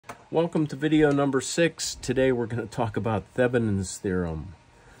Welcome to video number 6. Today we're going to talk about Thevenin's theorem.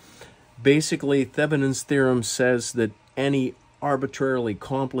 Basically, Thevenin's theorem says that any arbitrarily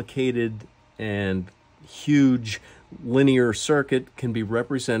complicated and huge linear circuit can be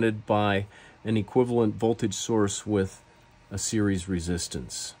represented by an equivalent voltage source with a series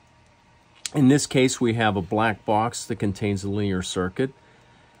resistance. In this case, we have a black box that contains a linear circuit,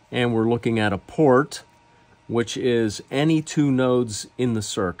 and we're looking at a port, which is any two nodes in the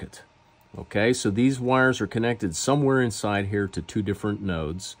circuit. Okay, so these wires are connected somewhere inside here to two different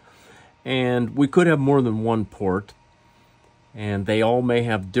nodes. And we could have more than one port, and they all may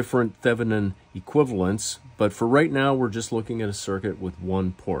have different Thevenin equivalents, but for right now, we're just looking at a circuit with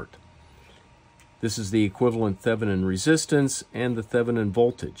one port. This is the equivalent Thevenin resistance and the Thevenin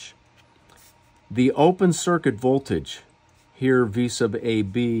voltage. The open circuit voltage, here V sub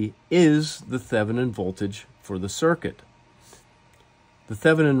AB, is the Thevenin voltage for the circuit. The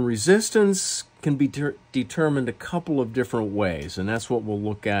Thevenin resistance can be determined a couple of different ways, and that's what we'll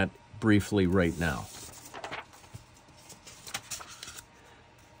look at briefly right now.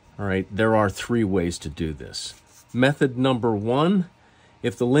 All right, there are three ways to do this. Method number one,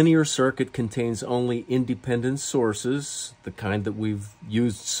 if the linear circuit contains only independent sources, the kind that we've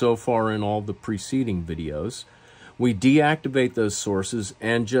used so far in all the preceding videos, we deactivate those sources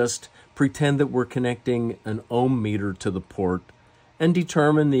and just pretend that we're connecting an ohm meter to the port and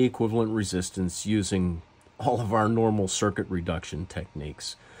determine the equivalent resistance using all of our normal circuit reduction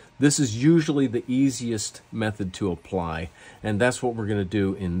techniques. This is usually the easiest method to apply, and that's what we're going to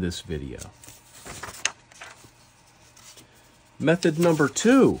do in this video. Method number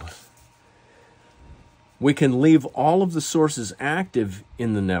two, we can leave all of the sources active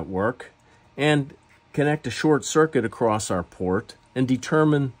in the network and connect a short circuit across our port and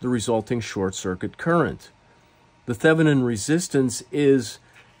determine the resulting short circuit current. The Thevenin resistance is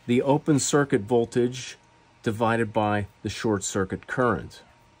the open circuit voltage divided by the short circuit current.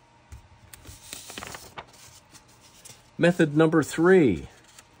 Method number three,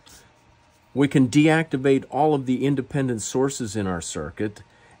 we can deactivate all of the independent sources in our circuit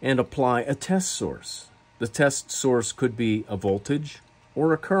and apply a test source. The test source could be a voltage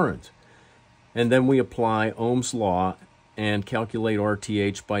or a current. And then we apply Ohm's law and calculate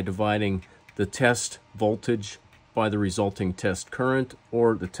RTH by dividing the test voltage by the resulting test current,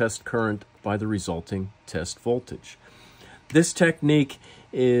 or the test current by the resulting test voltage. This technique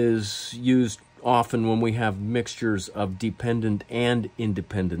is used often when we have mixtures of dependent and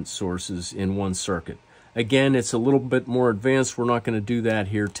independent sources in one circuit. Again, it's a little bit more advanced. We're not going to do that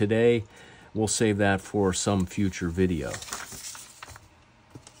here today. We'll save that for some future video.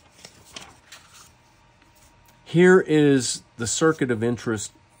 Here is the circuit of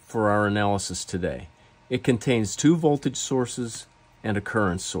interest for our analysis today. It contains two voltage sources and a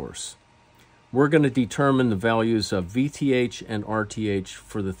current source. We're going to determine the values of VTH and RTH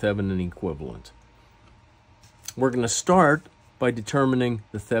for the Thevenin equivalent. We're going to start by determining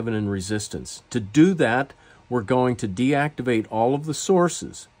the Thevenin resistance. To do that, we're going to deactivate all of the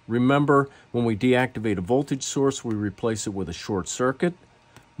sources. Remember, when we deactivate a voltage source, we replace it with a short circuit.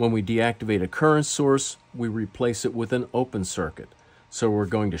 When we deactivate a current source, we replace it with an open circuit. So we're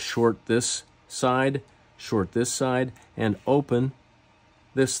going to short this side, and open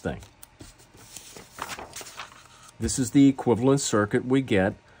this thing. This is the equivalent circuit we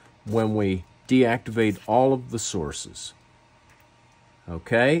get when we deactivate all of the sources.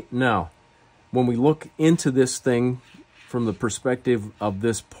 Okay, now, when we look into this thing from the perspective of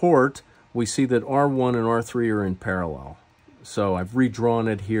this port, we see that R1 and R3 are in parallel. So I've redrawn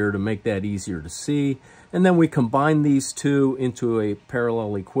it here to make that easier to see. And then we combine these two into a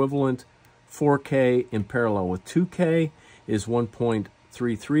parallel equivalent. 4K in parallel with 2K is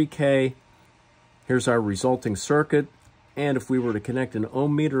 1.33K. Here's our resulting circuit. And if we were to connect an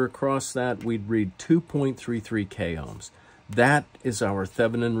ohm meter across that, we'd read 2.33K ohms. That is our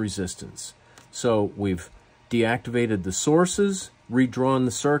Thevenin resistance. So we've deactivated the sources, redrawn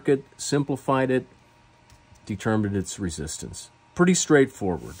the circuit, simplified it, determined its resistance. Pretty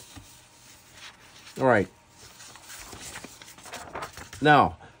straightforward. All right.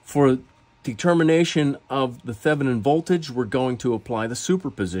 Now, for determination of the Thevenin voltage, we're going to apply the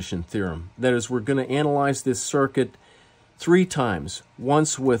superposition theorem. That is, we're going to analyze this circuit three times.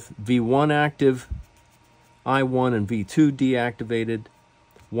 Once with V1 active, I1 and V2 deactivated.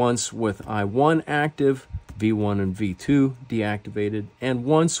 Once with I1 active, V1 and V2 deactivated. And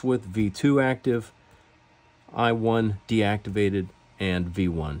once with V2 active, I1 deactivated and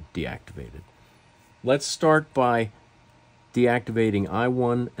V1 deactivated. Let's start by deactivating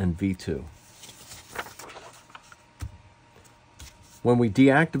I1 and V2. When we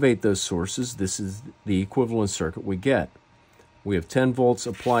deactivate those sources, this is the equivalent circuit we get. We have 10 volts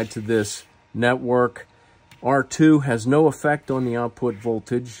applied to this network. R2 has no effect on the output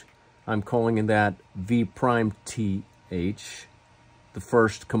voltage. I'm calling that V prime TH, the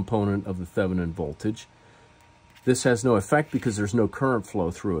first component of the Thevenin voltage. This has no effect because there's no current flow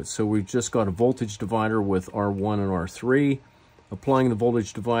through it. So we've just got a voltage divider with R1 and R3. Applying the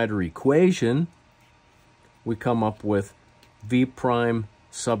voltage divider equation, we come up with V prime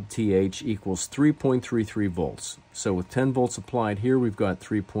sub TH equals 3.33 volts. So with 10 volts applied here, we've got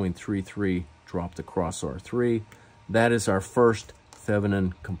 3.33 dropped across R3. That is our first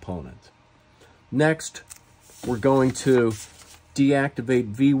Thevenin component. Next, we're going to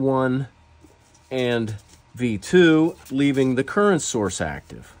deactivate V1 and V2, leaving the current source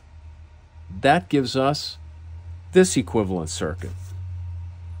active. That gives us this equivalent circuit.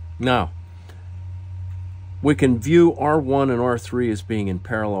 Now, we can view R1 and R3 as being in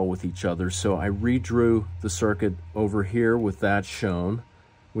parallel with each other, so I redrew the circuit over here with that shown.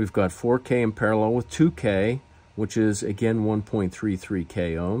 We've got 4K in parallel with 2K, which is, again, 1.33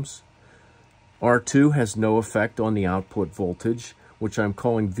 k ohms. R2 has no effect on the output voltage, which I'm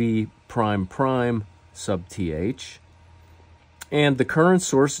calling V prime prime sub TH. And the current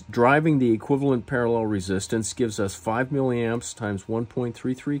source driving the equivalent parallel resistance gives us 5 milliamps times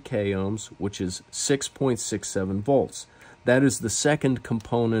 1.33 k ohms, which is 6.67 volts. That is the second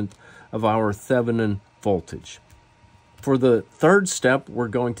component of our Thevenin voltage. For the third step, we're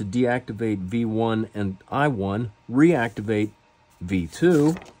going to deactivate V1 and I1, reactivate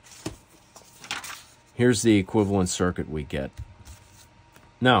V2. Here's the equivalent circuit we get.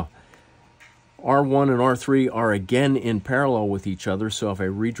 Now, R1 and R3 are again in parallel with each other, so if I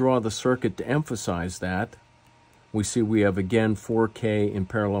redraw the circuit to emphasize that, we see we have again 4K in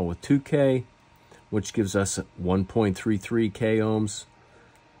parallel with 2K, which gives us 1.33 k ohms.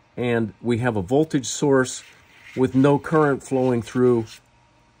 And we have a voltage source with no current flowing through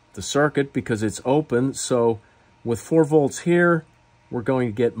the circuit because it's open. So with 4 volts here, we're going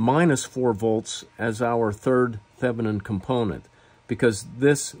to get minus 4 volts as our third Thevenin component, because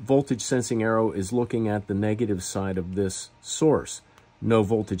this voltage sensing arrow is looking at the negative side of this source. No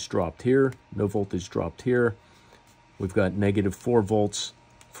voltage dropped here, no voltage dropped here. We've got negative 4 volts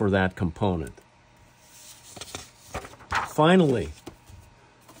for that component. Finally,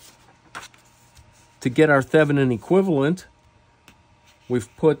 to get our Thevenin equivalent,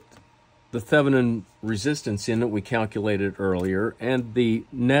 we've put the Thevenin resistance in that we calculated earlier, and the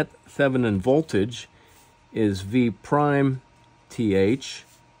net Thevenin voltage is V prime TH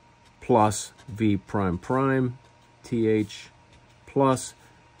plus V prime prime TH plus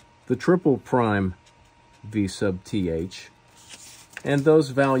the triple prime V sub TH. And those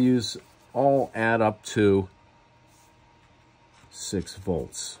values all add up to 6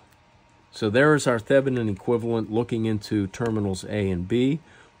 volts. So there is our Thevenin equivalent looking into terminals A and B.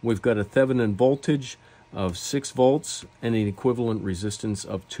 We've got a Thevenin voltage of 6 volts and an equivalent resistance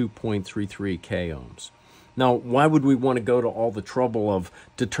of 2.33 k ohms. Now, why would we want to go to all the trouble of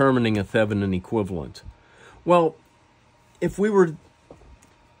determining a Thevenin equivalent? Well, if we were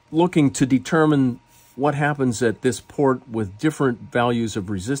looking to determine what happens at this port with different values of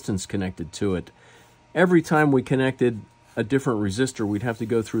resistance connected to it, every time we connected a different resistor, we'd have to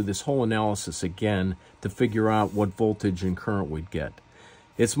go through this whole analysis again to figure out what voltage and current we'd get.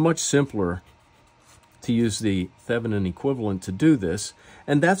 It's much simpler to use the Thevenin equivalent to do this,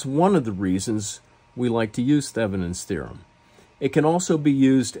 and that's one of the reasons we like to use Thevenin's theorem. It can also be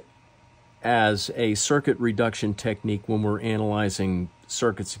used as a circuit reduction technique when we're analyzing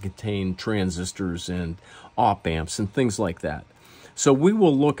circuits that contain transistors and op amps and things like that. So we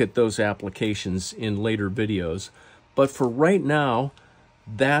will look at those applications in later videos, but for right now,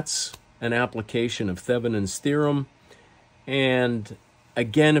 that's an application of Thevenin's theorem. And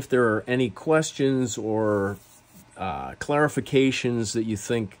again, if there are any questions or clarifications that you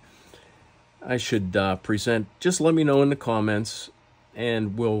think I should present, just let me know in the comments,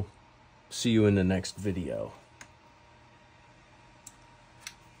 and we'll see you in the next video.